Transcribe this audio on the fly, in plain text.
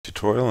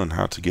tutorial on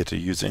how to get a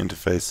user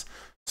interface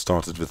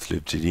started with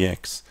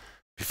LibGDX.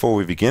 Before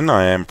we begin,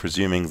 I am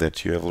presuming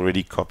that you have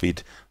already copied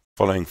the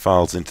following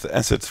files into the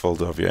assets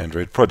folder of your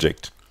Android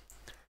project: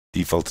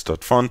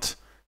 defaults.font,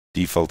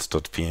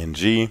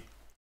 defaults.png,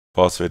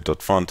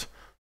 password.font,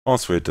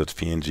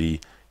 password.png,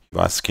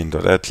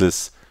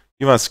 uiskin.atlas,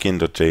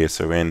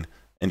 uiskin.json,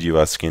 and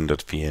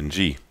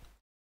uiskin.png.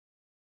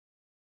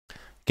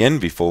 Again,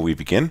 before we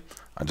begin,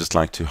 I'd just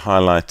like to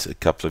highlight a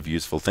couple of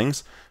useful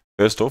things.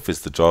 First off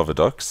is the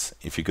Javadocs.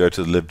 If you go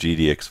to the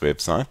LibGDX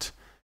website,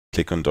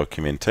 click on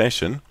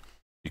Documentation,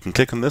 you can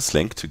click on this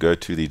link to go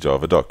to the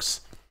Javadocs.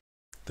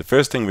 The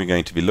first thing we're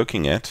going to be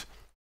looking at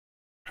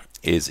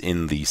is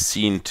in the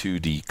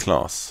Scene2D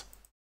class.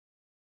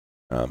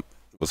 The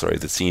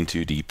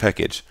Scene2D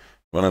package.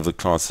 One of the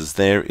classes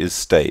there is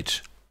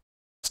Stage.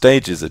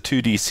 Stage is a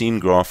 2D scene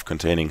graph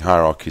containing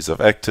hierarchies of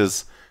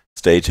actors.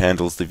 Stage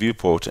handles the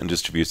viewport and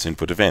distributes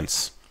input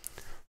events.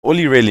 All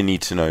you really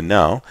need to know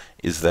now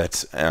is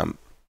that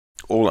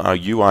all our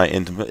UI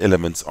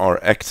elements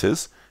are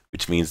actors,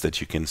 which means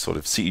that you can sort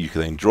of see, you can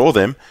then draw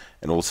them,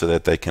 and also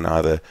that they can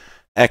either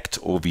act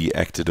or be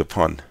acted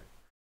upon.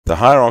 The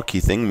hierarchy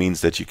thing means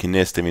that you can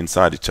nest them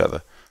inside each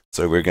other.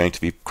 So we're going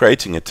to be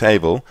creating a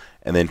table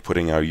and then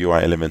putting our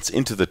UI elements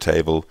into the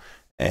table,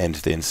 and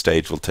then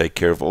Stage will take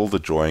care of all the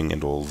drawing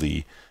and all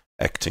the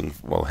acting,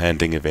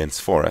 handling events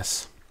for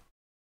us.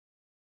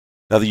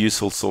 Another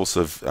useful source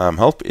of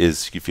help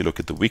is if you look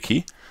at the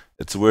wiki.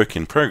 It's a work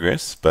in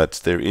progress, but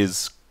there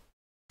is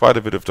quite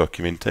a bit of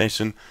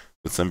documentation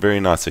with some very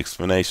nice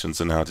explanations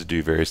on how to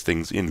do various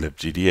things in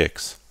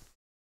LibGDX.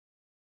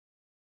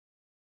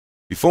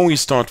 Before we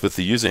start with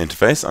the user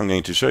interface, I'm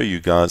going to show you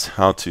guys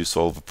how to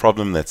solve a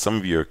problem that some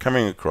of you are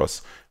coming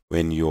across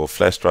when your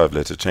flash drive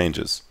letter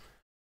changes.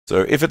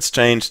 So if it's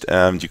changed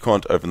and you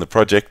can't open the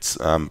projects,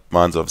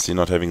 mine's obviously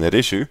not having that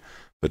issue,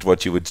 but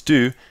what you would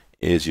do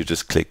is you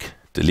just click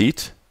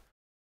Delete.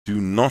 Do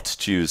not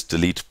choose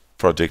Delete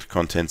Project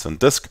Contents on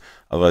Disk,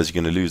 otherwise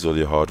you're going to lose all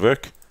your hard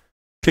work.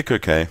 Click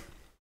OK.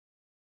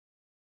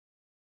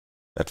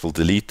 That will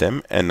delete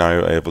them, and now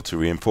you're able to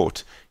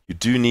re-import. You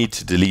do need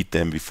to delete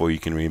them before you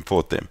can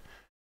re-import them.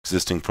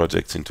 Existing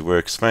projects into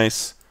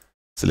Workspace,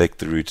 select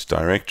the root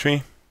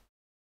directory,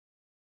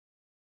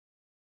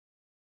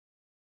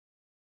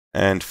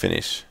 and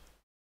finish.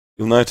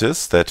 You'll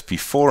notice that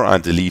before I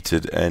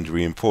deleted and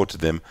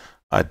re-imported them,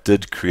 I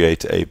did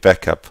create a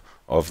backup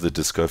of the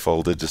Disco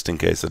folder just in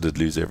case I did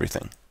lose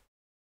everything.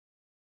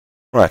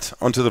 Right,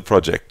 onto the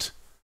project.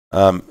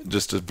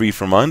 Just a brief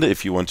reminder,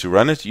 if you want to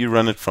run it, you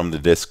run it from the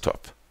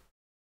desktop.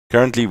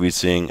 Currently we're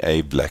seeing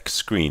a black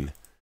screen.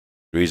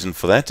 The reason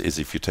for that is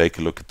if you take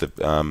a look at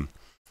the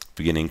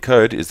beginning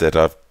code is that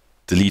I've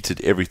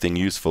deleted everything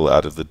useful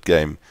out of the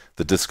game,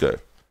 the Disco.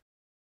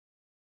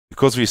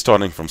 Because we're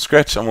starting from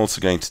scratch, I'm also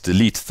going to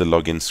delete the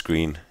login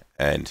screen,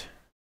 and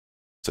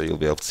so you'll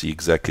be able to see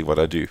exactly what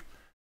I do.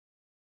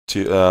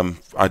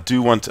 I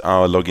do want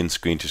our login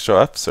screen to show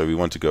up, so we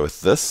want to go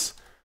with this.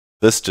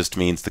 This just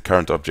means the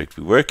current object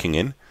we're working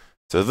in.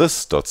 So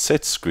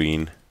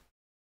this.setScreen,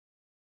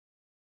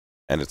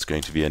 and it's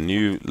going to be a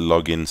new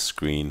login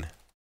screen,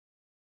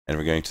 and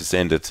we're going to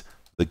send it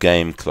the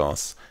game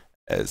class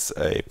as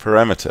a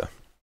parameter.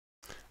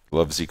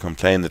 We'll obviously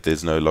complain that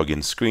there's no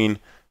login screen.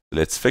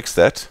 Let's fix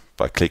that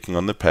by clicking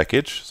on the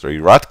package,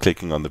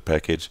 right-clicking on the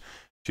package,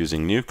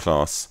 choosing new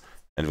class,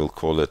 and we'll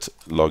call it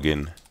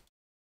login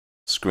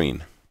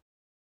screen.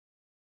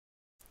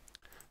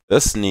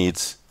 This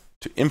needs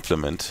to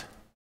implement,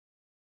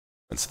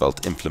 it's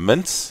spelled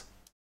implements,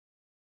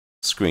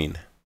 screen.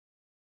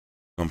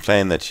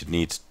 Complain that you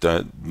need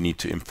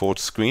to import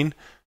screen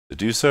to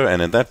do so,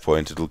 and at that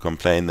point it will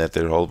complain that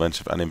there are a whole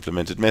bunch of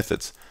unimplemented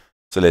methods.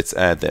 So let's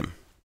add them.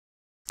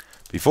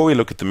 Before we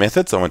look at the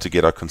methods, I want to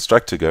get our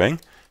constructor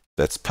going.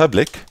 That's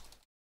public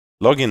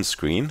login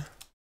screen,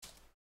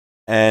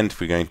 and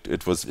we're going to,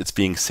 it's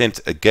being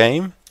sent a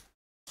game,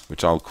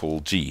 which I'll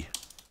call G.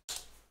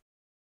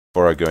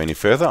 Before I go any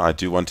further, I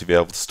do want to be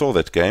able to store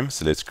that game,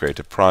 so let's create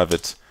a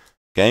private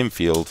game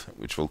field,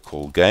 which we'll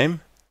call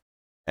game,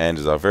 and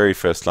as our very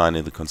first line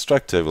in the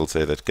constructor, we'll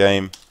say that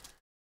game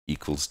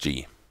equals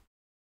G.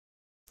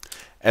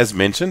 As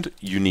mentioned,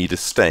 you need a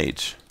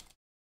stage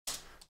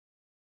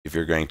if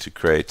you're going to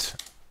create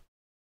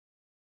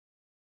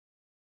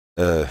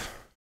a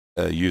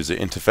user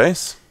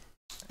interface,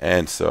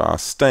 and so our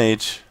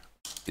stage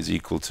is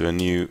equal to a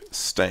new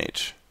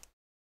stage.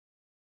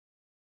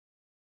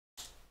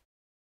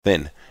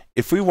 Then,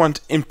 if we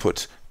want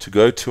input to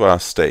go to our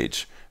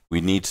stage,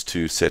 we need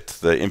to set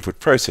the input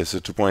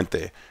processor to point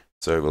there.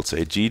 So we'll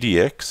say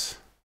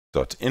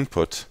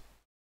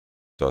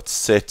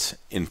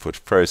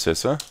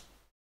gdx.input.setInputProcessor,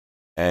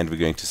 and we're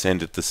going to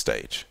send it the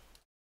stage.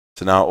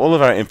 So now all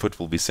of our input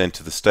will be sent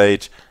to the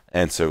stage,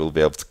 and so we'll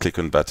be able to click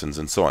on buttons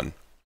and so on.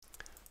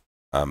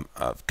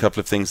 A couple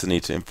of things I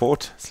need to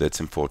import. So let's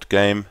import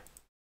game.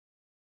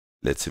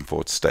 Let's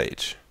import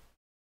stage.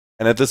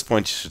 And at this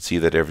point, you should see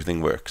that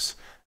everything works.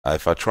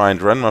 If I try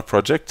and run my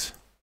project,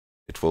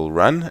 it will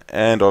run,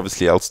 and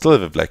obviously I'll still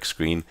have a black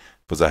screen,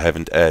 because I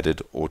haven't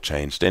added or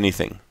changed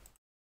anything.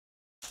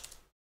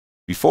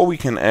 Before we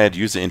can add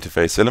user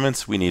interface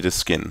elements, we need a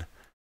skin.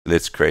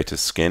 Let's create a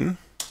skin,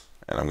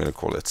 and I'm going to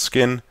call it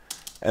skin,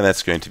 and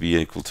that's going to be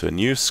equal to a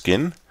new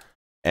skin,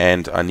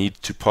 and I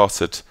need to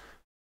pass it.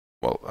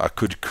 Well, I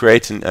could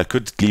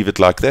leave it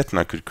like that, and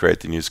I could create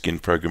the new skin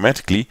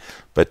programmatically,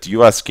 but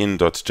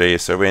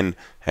uiskin.json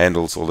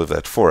handles all of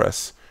that for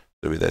us.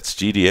 So that's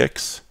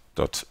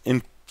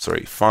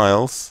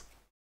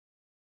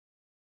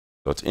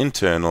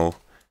files.internal,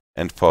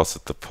 and pass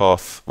it the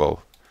path,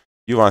 well,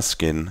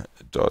 uiskin.json.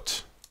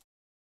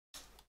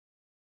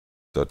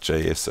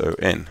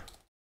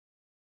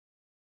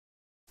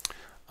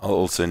 I'll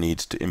also need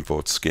to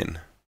import skin.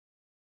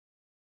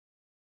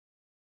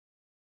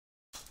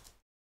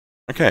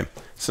 Okay,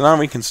 so now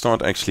we can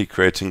start actually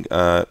creating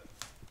UI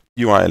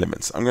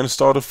elements. I'm going to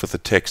start off with a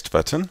text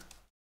button,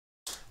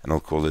 and I'll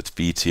call it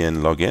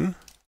btn login,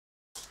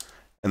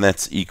 and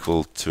that's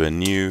equal to a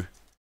new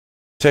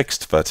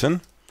text button.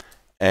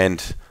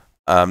 And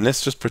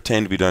let's just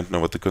pretend we don't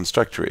know what the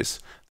constructor is.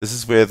 This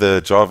is where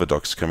the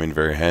Javadocs come in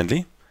very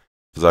handy,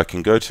 because I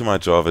can go to my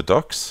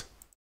Javadocs.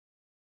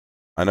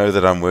 I know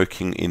that I'm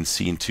working in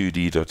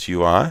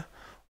scene2d.ui,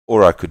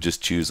 or I could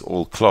just choose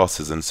all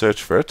classes and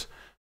search for it,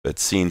 but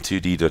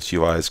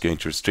scene2d.ui is going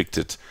to restrict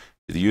it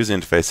to the user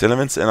interface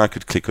elements, and I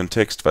could click on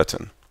text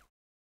button.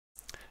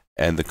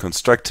 And the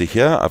constructor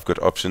here, I've got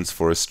options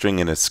for a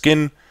string and a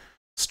skin,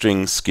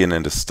 string, skin,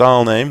 and a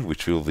style name,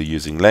 which we'll be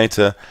using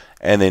later,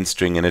 and then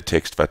string and a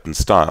text button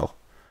style.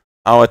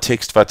 Our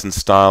text button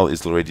style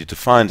is already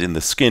defined in the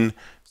skin,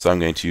 so I'm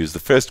going to use the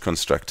first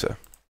constructor.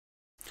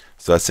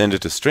 So I send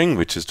it a string,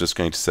 which is just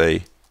going to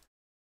say,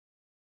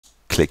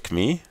 click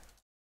me,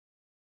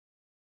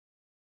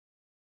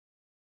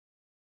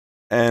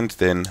 and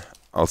then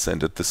I'll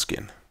send it the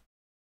skin.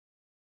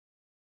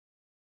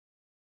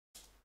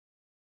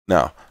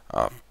 Now,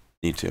 I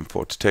need to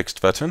import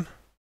text button.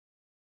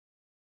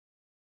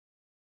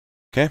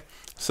 Okay,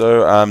 so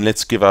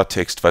let's give our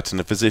text button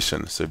a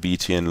position. So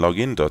btn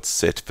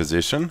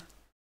login.setPosition.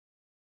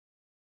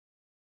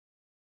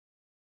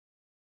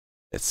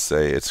 Let's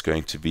say it's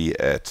going to be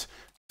at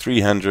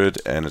 300,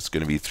 and it's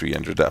going to be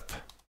 300 up.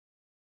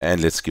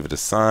 And let's give it a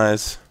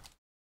size.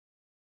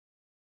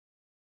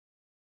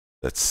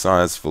 That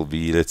size will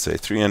be, let's say,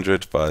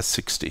 300 by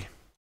 60.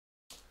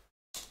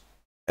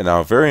 And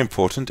now, very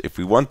important, if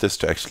we want this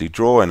to actually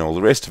draw and all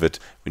the rest of it,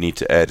 we need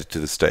to add it to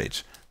the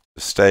stage.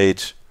 The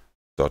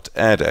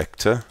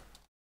stage.addActor,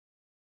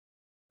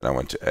 and I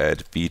want to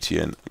add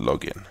btn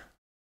login.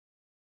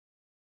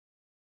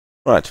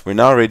 Right, we're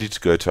now ready to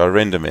go to our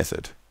render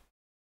method.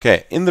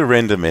 Okay, in the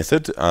render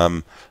method,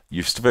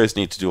 you first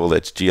need to do all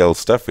that GL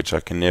stuff, which I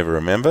can never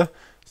remember.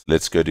 So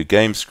let's go to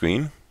game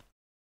screen,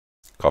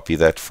 copy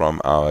that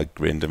from our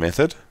render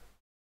method,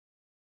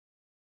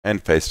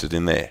 and paste it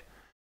in there.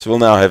 So we'll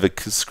now have a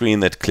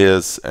screen that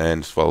clears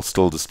and, well,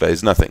 still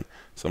displays nothing.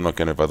 So I'm not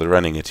going to bother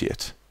running it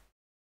yet.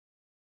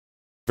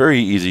 Very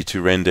easy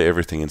to render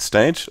everything in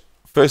stage.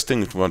 First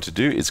thing that we want to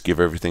do is give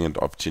everything an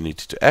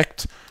opportunity to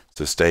act.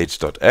 So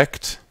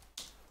stage.act.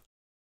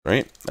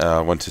 Right.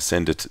 I want to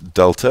send it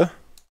delta,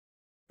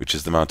 which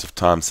is the amount of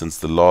time since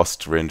the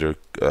last render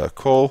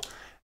call,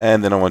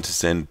 and then I want to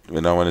say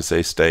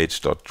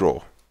stage.draw.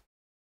 If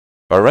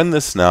I run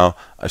this now,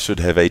 I should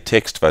have a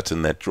text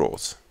button that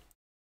draws.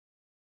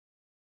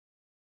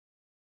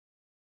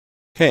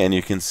 Okay, and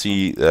you can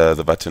see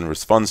the button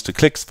responds to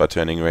clicks by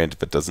turning red,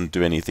 but doesn't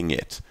do anything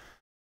yet.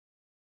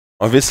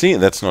 Obviously,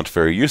 that's not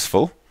very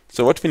useful.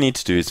 So what we need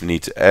to do is we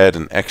need to add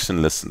an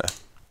action listener.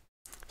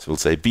 So we'll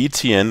say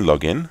btn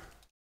login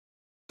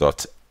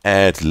dot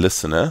add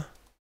listener,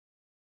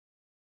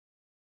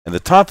 and the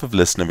type of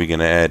listener we're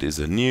going to add is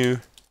a new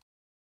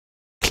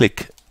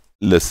click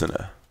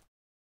listener.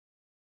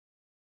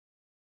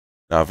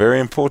 Now, very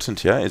important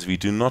here is we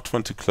do not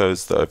want to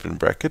close the open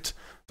bracket,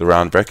 the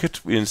round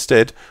bracket. We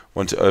instead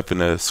want to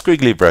open a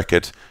squiggly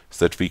bracket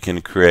so that we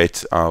can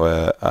create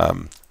our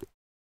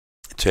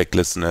check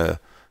listener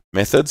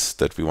methods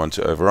that we want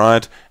to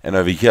override, and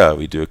over here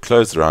we do a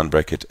close the round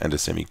bracket and a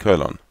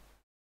semicolon.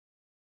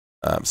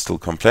 I'm still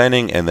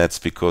complaining, and that's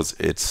because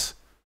it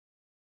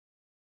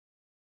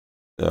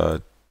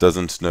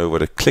doesn't know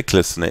what a click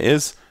listener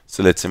is.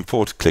 So let's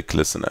import click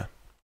listener.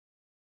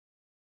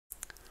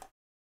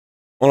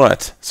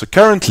 Alright, so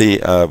currently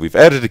we've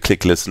added a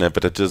click listener,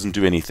 but it doesn't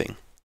do anything.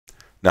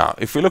 Now,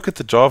 if we look at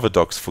the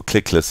Javadocs for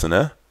click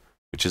listener,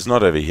 which is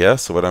not over here,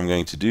 so what I'm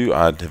going to do,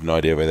 I have no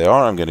idea where they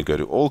are. I'm going to go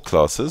to all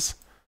classes,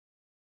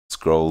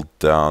 scroll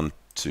down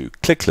to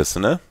click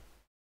listener,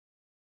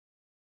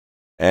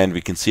 and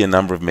we can see a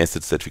number of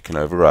methods that we can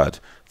override.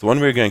 The one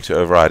we're going to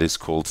override is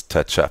called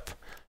touch up.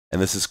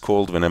 And this is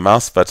called when a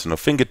mouse button or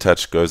finger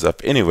touch goes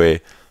up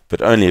anywhere,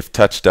 but only if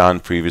touch down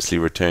previously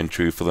returned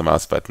true for the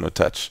mouse button or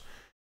touch.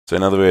 So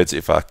in other words,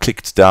 if I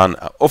clicked down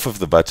off of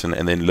the button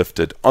and then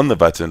lifted on the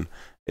button,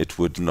 it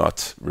would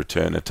not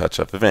return a touch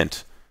up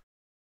event.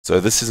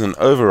 So this is an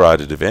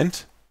overrided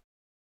event.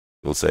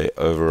 We'll say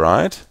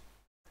override,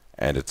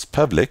 and it's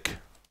public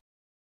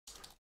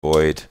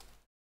void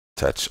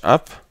touch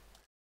up.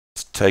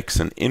 It takes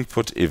an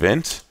input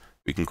event.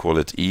 We can call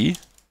it E.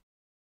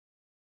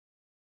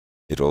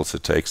 It also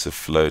takes a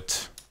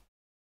float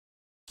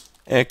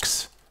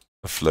X,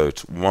 a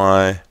float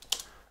Y,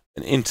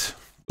 an int,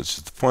 which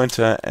is the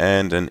pointer,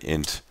 and an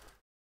int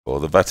for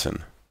the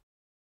button.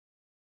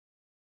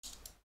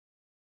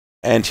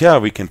 And here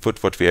we can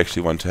put what we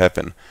actually want to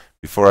happen.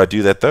 Before I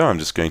do that though, I'm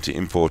just going to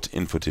import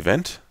input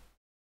event.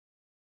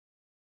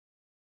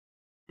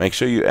 Make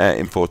sure you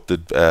import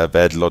the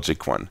bad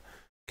logic one.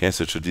 Okay,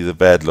 so it should be the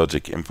bad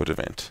logic input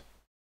event.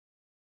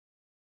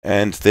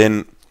 And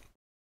then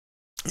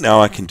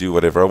now I can do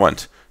whatever I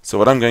want. So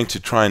what I'm going to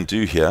try and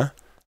do here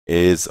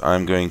is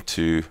I'm going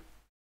to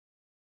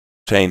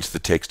change the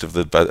text of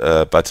the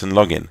button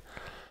login.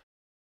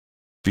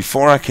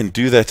 Before I can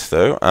do that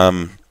though,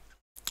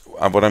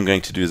 what I'm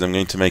going to do is I'm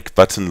going to make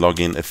button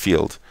login a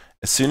field.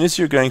 As soon as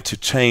you're going to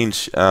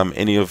change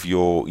any of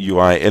your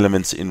UI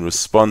elements in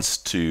response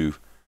to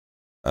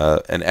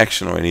an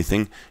action or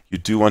anything, you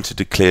do want to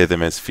declare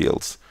them as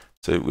fields.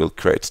 So we'll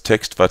create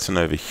text button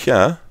over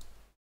here,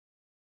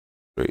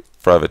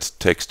 private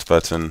text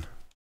button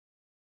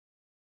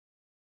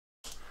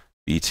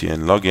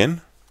btn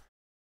login,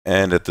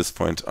 and at this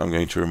point I'm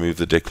going to remove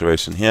the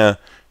declaration here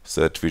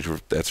so that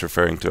that's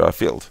referring to our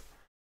field.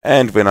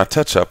 And when I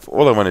touch up,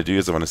 all I want to do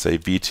is I want to say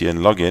btn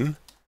login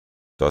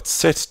dot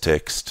set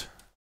text,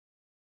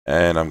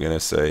 and I'm going to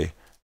say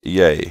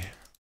yay,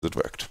 it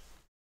worked,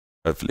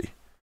 hopefully.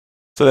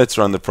 So let's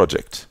run the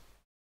project.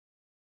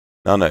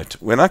 Now note,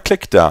 when I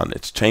click down,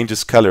 it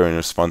changes color in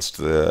response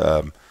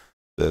to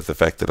the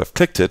fact that I've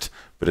clicked it,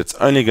 but it's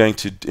only going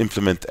to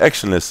implement the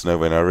action listener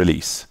when I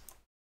release.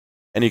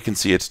 And you can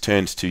see it's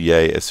turned to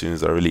yay as soon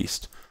as I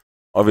released.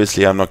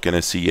 Obviously, I'm not going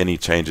to see any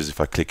changes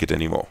if I click it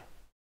anymore.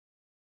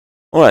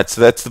 Alright,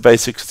 so that's the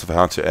basics of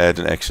how to add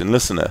an action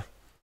listener.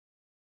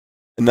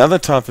 Another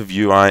type of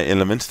UI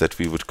element that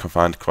we would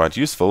find quite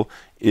useful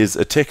is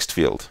a text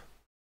field.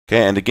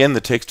 Okay, and again,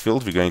 the text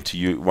field we're going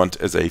to want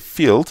as a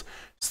field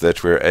so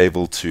that we're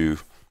able to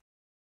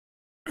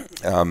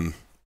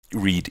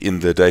read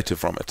in the data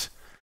from it.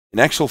 In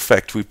actual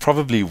fact, we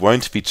probably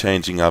won't be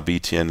changing our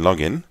btn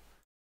login.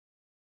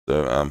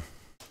 So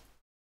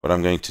what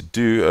I'm going to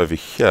do over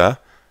here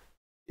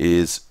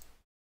is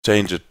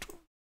change it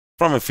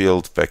from a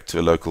field back to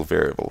a local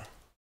variable.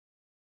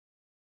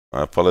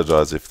 I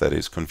apologize if that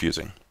is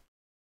confusing.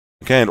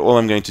 Okay, and all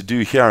I'm going to do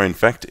here, in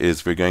fact,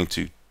 is we're going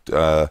to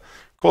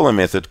call a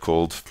method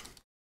called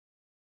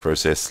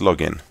process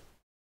login.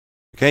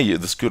 Okay,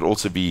 this could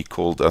also be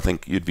called, I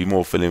think you'd be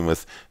more familiar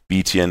with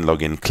btn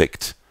login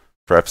clicked.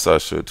 Perhaps I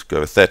should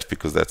go with that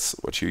because that's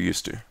what you're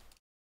used to.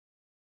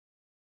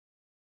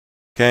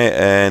 Okay,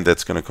 and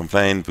that's going to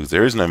complain because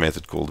there is no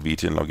method called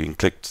btn login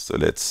clicked. So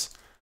let's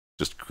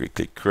just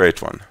quickly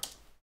create one.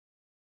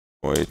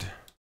 Void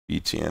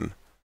btn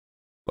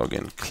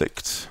login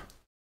clicked.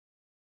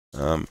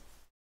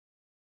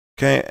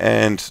 Okay,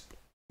 and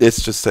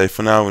let's just say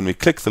for now when we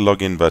click the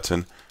login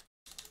button,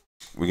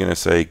 we're going to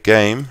say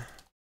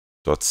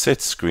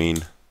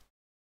game.setScreen,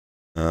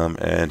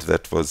 and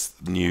that was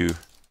new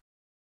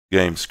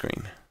game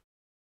screen.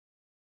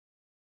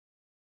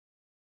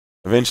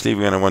 Eventually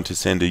we're going to want to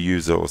send a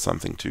user or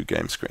something to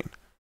game screen.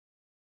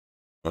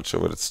 Not sure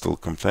what it's still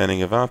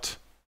complaining about.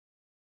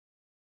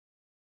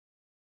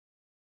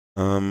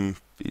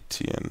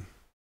 btn.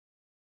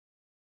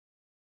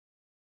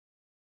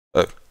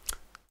 Oh,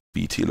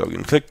 bt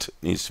login clicked. It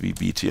needs to be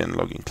btn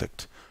login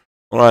clicked.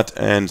 Alright,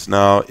 and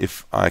now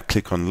if I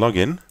click on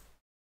login,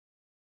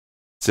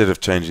 instead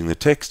of changing the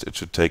text, it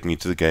should take me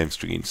to the game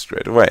screen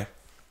straight away.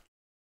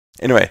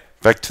 Anyway,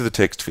 back to the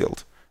text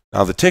field.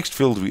 Now the text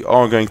field we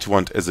are going to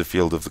want as a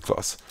field of the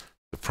class.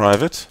 The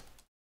private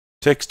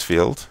text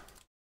field,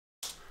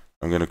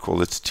 I'm going to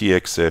call it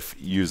txf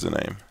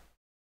username.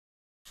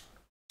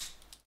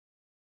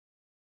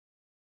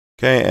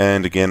 Okay,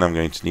 and again I'm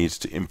going to need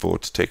to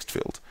import text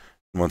field.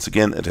 And once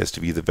again, it has to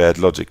be the bad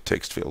logic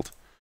text field.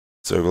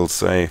 So we'll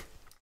say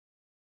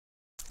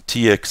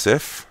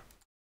txf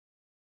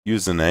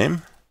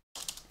username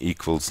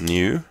equals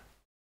new,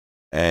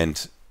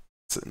 and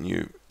it's a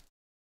new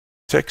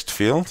text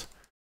field.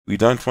 We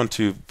don't want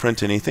to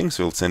print anything,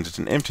 so we'll send it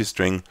an empty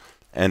string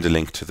and a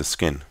link to the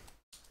skin.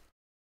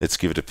 Let's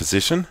give it a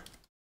position.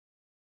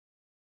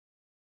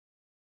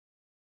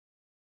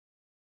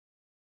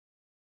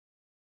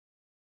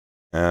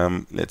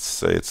 Let's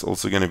say it's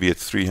also going to be at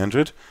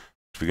 300.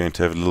 We're going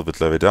to have a little bit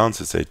lower down,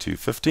 so say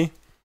 250.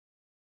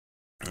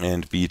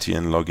 And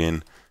btn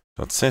login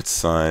dot set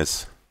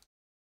size,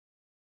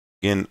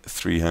 again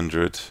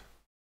 300,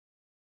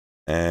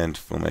 and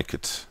we'll make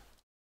it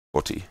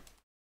 40.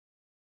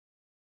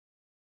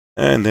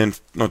 And then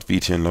not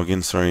btn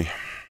login, sorry,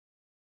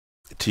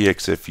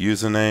 txf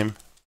username,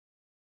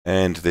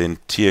 and then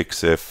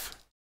txf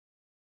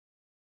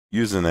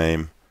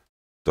username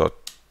dot,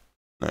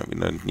 no, we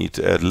don't need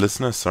to add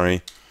listener,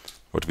 sorry.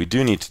 What we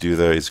do need to do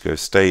though is go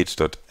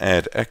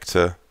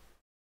stage.addActor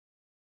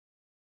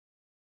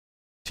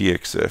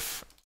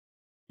txf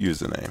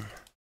username.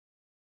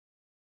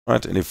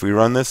 Right, and if we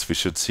run this, we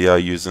should see our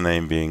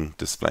username being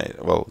displayed.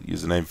 Well,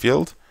 username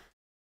field.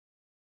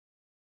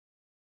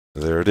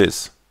 There it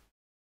is.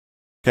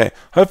 Okay,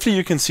 hopefully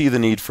you can see the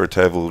need for a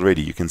table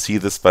already. You can see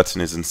this button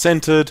isn't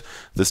centered,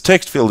 this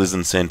text field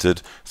isn't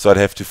centered, so I'd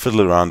have to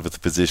fiddle around with the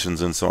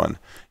positions and so on.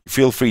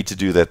 Feel free to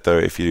do that though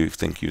if you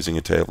think using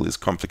a table is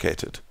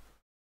complicated.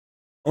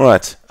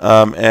 Alright,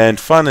 and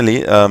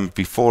finally,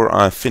 before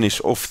I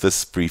finish off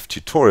this brief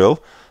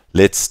tutorial,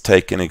 let's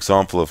take an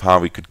example of how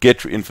we could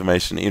get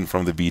information in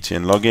from the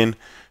BTN login.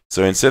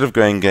 So instead of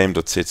going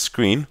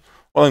game.setScreen,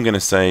 all I'm going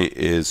to say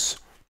is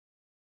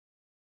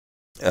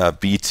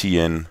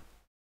BTN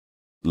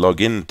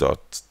login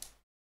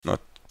not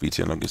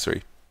BTN login,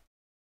 sorry.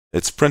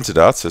 Let's print it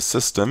out. So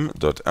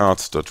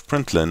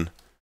system.out.println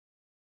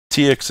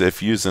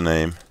txf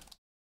username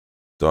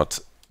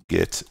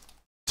 .get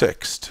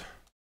text.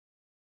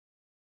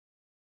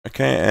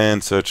 Okay,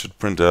 and so it should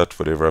print out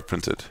whatever I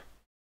printed.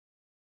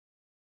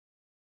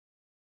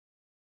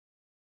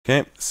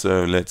 Okay,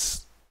 so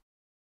let's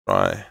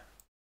try.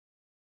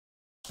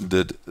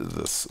 Did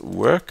this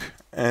work?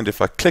 And if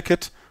I click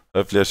it,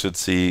 hopefully I should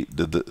see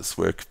did this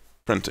work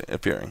printing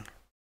appearing.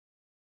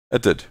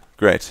 It did.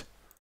 Great.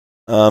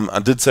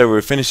 I did say we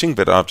were finishing,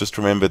 but I've just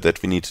remembered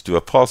that we need to do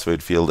a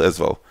password field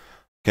as well.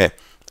 Okay,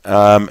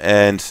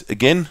 and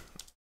again,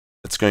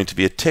 it's going to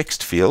be a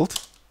text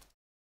field.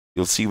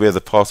 You'll see where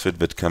the password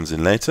bit comes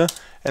in later,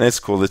 and let's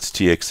call it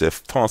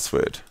txf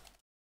password.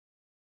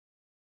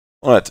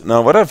 Alright,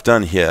 now what I've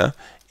done here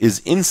is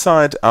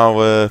inside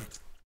our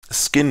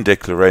skin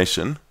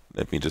declaration,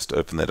 let me just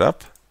open that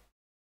up.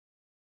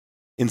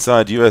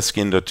 Inside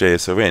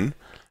uskin.json,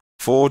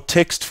 for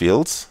text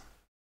fields,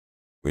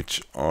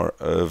 which are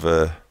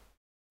over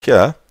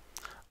here,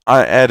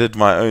 I added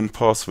my own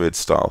password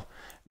style.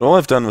 And all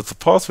I've done with the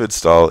password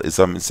style is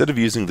instead of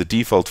using the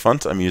default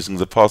font, I'm using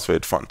the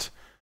password font.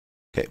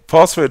 Okay,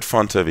 password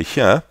font over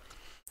here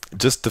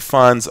just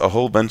defines a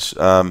whole bunch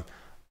on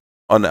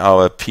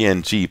our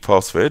PNG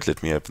password.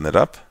 Let me open that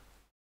up.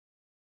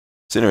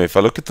 So anyway, if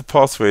I look at the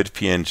password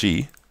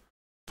PNG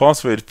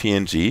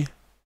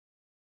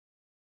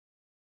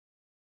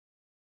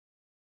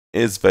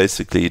is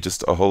basically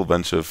just a whole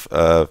bunch of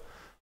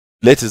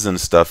letters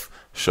and stuff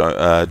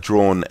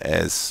drawn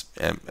as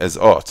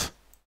art.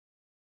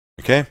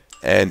 Okay,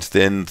 and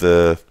then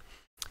the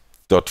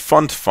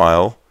 .font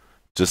file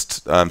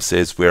just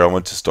says where I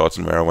want to start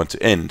and where I want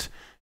to end. If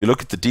you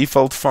look at the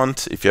default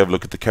font, if you have a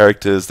look at the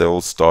characters, they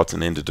all start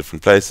and end at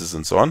different places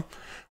and so on.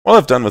 What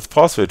I've done with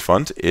password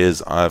font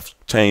is I've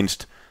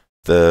changed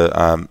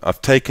the,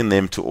 I've taken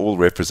them to all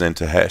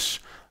represent a hash.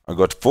 I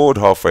got bored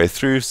halfway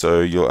through,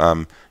 so you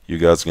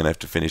guys are going to have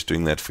to finish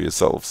doing that for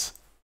yourselves.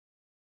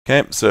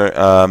 Okay, so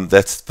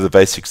that's the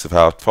basics of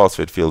how a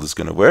password field is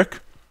going to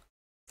work.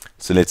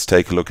 So let's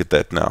take a look at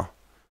that now.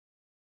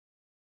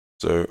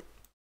 So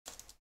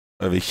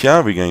over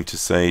here, we're going to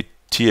say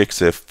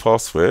txf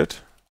password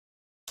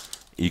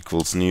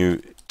equals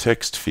new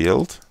text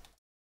field,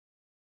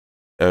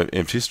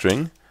 empty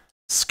string,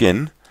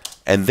 skin,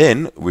 and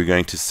then we're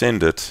going to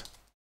send it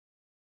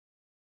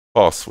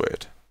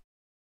password.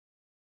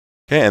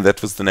 Okay, and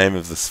that was the name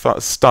of the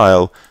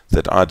style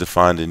that I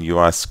defined in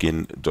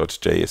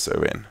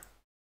uiskin.json.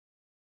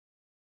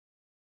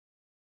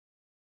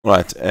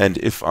 Right, and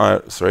if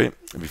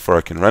before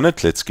I can run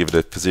it, let's give it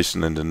a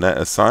position and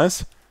a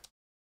size.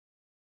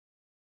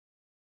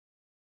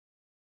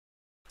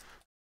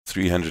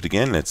 300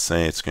 again, let's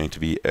say it's going to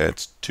be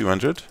at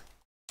 200.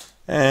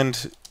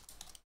 And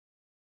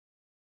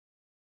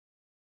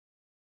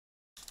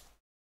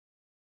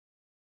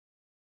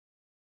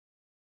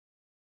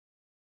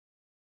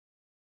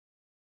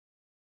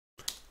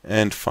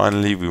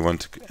finally, we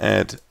want to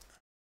add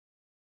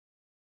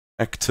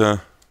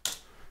actor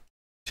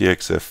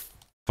txf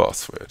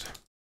password.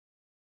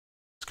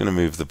 It's going to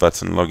move the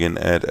button login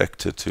add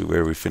actor to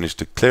where we finished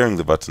declaring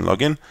the button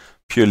login,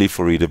 purely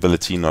for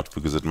readability, not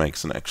because it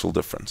makes an actual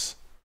difference.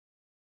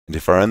 And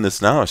if I run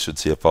this now, I should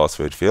see a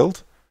password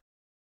field.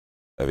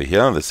 Over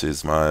here, this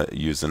is my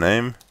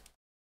username.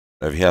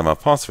 Over here, my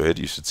password.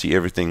 You should see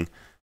everything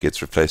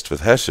gets replaced with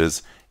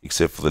hashes,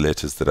 except for the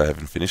letters that I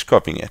haven't finished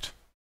copying yet.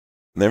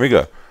 And there we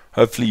go.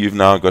 Hopefully you've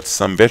now got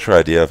some better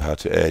idea of how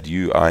to add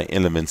UI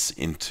elements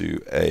into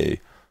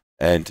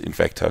and in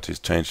fact how to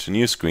change to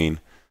new screen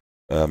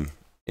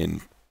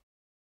in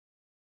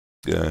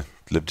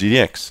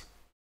LibGDX.